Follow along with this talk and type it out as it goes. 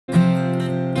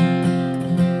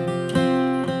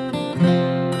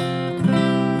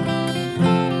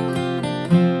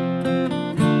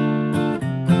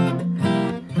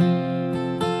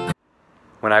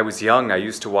When I was young, I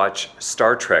used to watch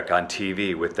Star Trek on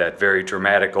TV with that very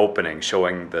dramatic opening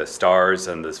showing the stars,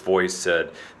 and this voice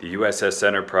said, "The USS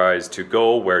Enterprise to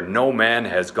go where no man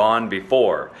has gone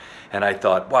before." And I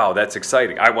thought, wow, that's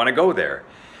exciting. I want to go there.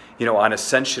 You know, on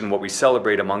Ascension, what we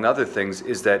celebrate, among other things,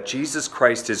 is that Jesus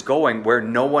Christ is going where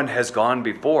no one has gone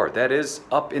before. That is,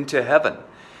 up into heaven.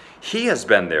 He has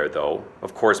been there, though.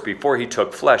 Of course, before he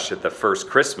took flesh at the first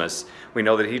Christmas, we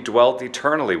know that he dwelt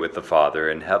eternally with the Father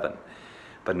in heaven.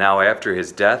 But now, after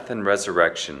his death and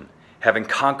resurrection, having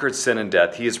conquered sin and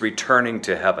death, he is returning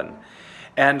to heaven.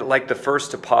 And like the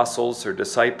first apostles or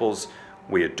disciples,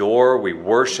 we adore, we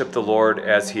worship the Lord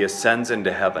as he ascends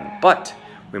into heaven. But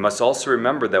we must also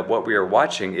remember that what we are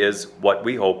watching is what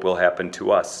we hope will happen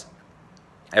to us.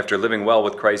 After living well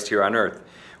with Christ here on earth,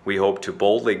 we hope to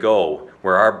boldly go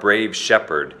where our brave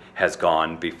shepherd has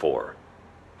gone before.